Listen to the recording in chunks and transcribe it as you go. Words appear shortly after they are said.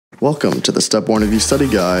Welcome to the Step 1 Review Study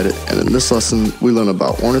Guide, and in this lesson we learn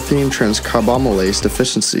about ornithine transcarbamylase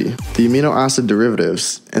deficiency, the amino acid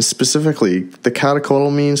derivatives, and specifically the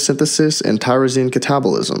catecholamine synthesis and tyrosine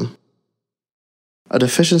catabolism. A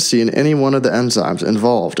deficiency in any one of the enzymes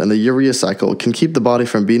involved in the urea cycle can keep the body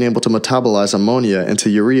from being able to metabolize ammonia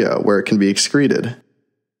into urea where it can be excreted.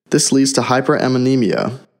 This leads to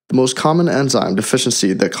hyperammonemia. The most common enzyme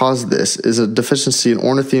deficiency that causes this is a deficiency in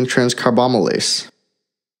ornithine transcarbamylase.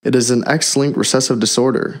 It is an X-linked recessive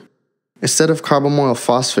disorder. Instead of carbamoyl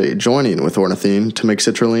phosphate joining with ornithine to make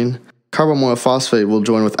citrulline, carbamoyl phosphate will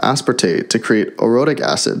join with aspartate to create orotic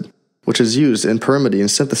acid, which is used in pyrimidine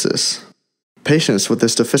synthesis. Patients with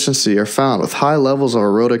this deficiency are found with high levels of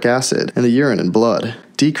orotic acid in the urine and blood,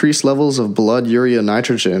 decreased levels of blood urea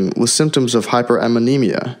nitrogen with symptoms of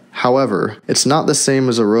hyperammonemia. However, it's not the same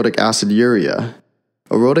as orotic acid urea.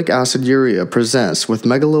 Orotic acid urea presents with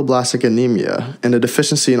megaloblastic anemia, and a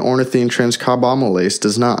deficiency in ornithine transcarbamylase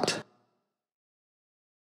does not.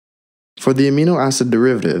 For the amino acid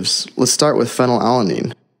derivatives, let's start with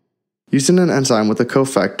phenylalanine. Using an enzyme with a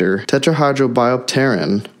cofactor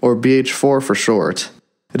tetrahydrobiopterin, or BH4 for short,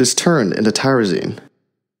 it is turned into tyrosine.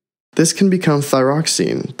 This can become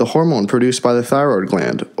thyroxine, the hormone produced by the thyroid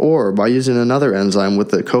gland, or by using another enzyme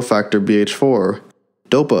with the cofactor BH4,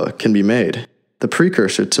 dopa can be made, the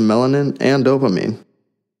precursor to melanin and dopamine.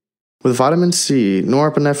 With vitamin C,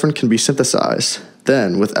 norepinephrine can be synthesized.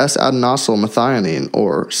 Then, with S-adenosyl methionine,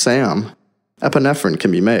 or SAM, epinephrine can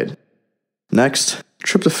be made. Next,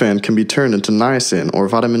 tryptophan can be turned into niacin, or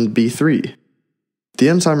vitamin B3. The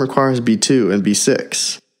enzyme requires B2 and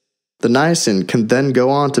B6. The niacin can then go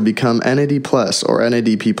on to become NAD+, or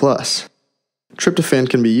NADP+. Tryptophan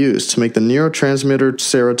can be used to make the neurotransmitter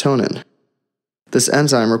serotonin. This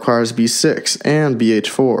enzyme requires B6 and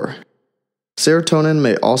BH4. Serotonin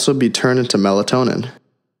may also be turned into melatonin.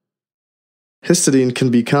 Histidine can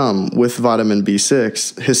become, with vitamin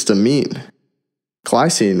B6, histamine.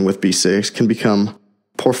 Glycine with B6 can become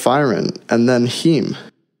porphyrin and then heme.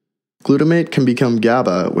 Glutamate can become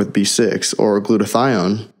GABA with B6 or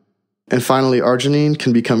glutathione. And finally, arginine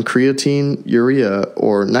can become creatine, urea,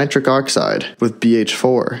 or nitric oxide with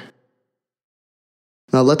BH4.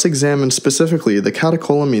 Now let's examine specifically the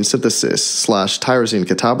catecholamine synthesis / tyrosine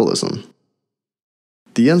catabolism.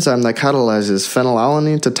 The enzyme that catalyzes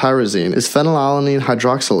phenylalanine to tyrosine is phenylalanine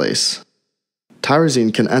hydroxylase.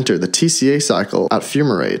 Tyrosine can enter the TCA cycle at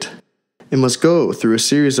fumarate. It must go through a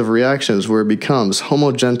series of reactions where it becomes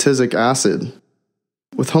homogentisic acid.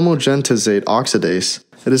 With homogentisate oxidase,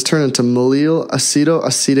 it is turned into mallyl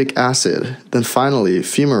acetoacetic acid, then finally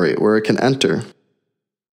fumarate where it can enter.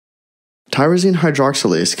 Tyrosine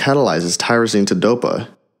hydroxylase catalyzes tyrosine to dopa,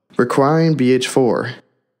 requiring BH4.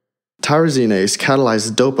 Tyrosinase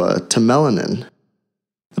catalyzes dopa to melanin.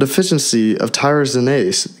 A deficiency of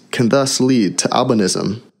tyrosinase can thus lead to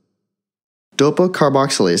albinism. Dopa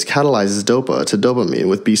carboxylase catalyzes dopa to dopamine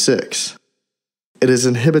with B6. It is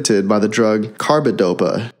inhibited by the drug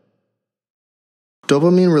carbidopa.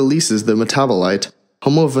 Dopamine releases the metabolite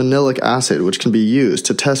homovanillic acid, which can be used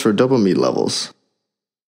to test for dopamine levels.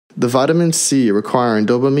 The vitamin C requiring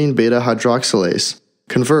dopamine beta hydroxylase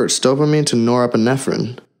converts dopamine to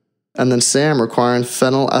norepinephrine, and then SAM requiring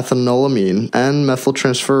phenylethanolamine and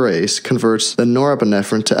methyltransferase converts the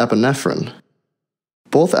norepinephrine to epinephrine.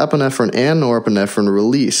 Both epinephrine and norepinephrine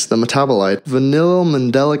release the metabolite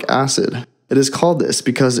vanillomandelic acid. It is called this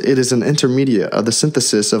because it is an intermediate of the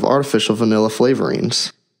synthesis of artificial vanilla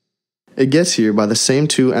flavorings. It gets here by the same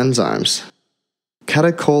two enzymes,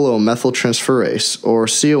 catecholamethyltransferase, or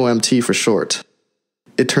COMT for short.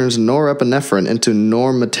 It turns norepinephrine into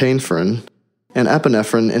normetanephrine, and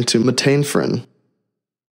epinephrine into metanephrine.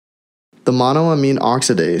 The monoamine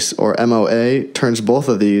oxidase, or MOA, turns both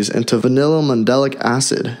of these into vanillomandelic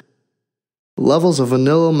acid. Levels of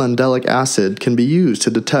vanillomandelic acid can be used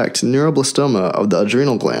to detect neuroblastoma of the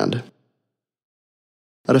adrenal gland.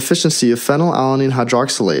 A deficiency of phenylalanine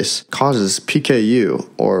hydroxylase causes PKU,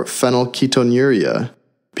 or phenylketonuria,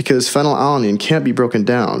 because phenylalanine can't be broken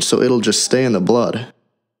down, so it'll just stay in the blood.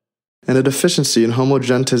 And a deficiency in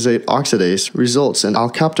homogentisate oxidase results in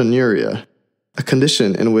alkaptonuria, a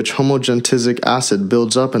condition in which homogentisic acid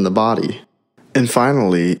builds up in the body. And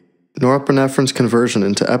finally, norepinephrine's conversion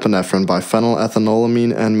into epinephrine by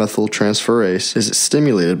phenylethanolamine and methyltransferase is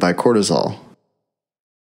stimulated by cortisol.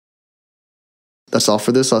 That's all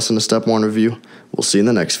for this lesson of Step 1 review. We'll see you in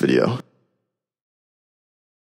the next video.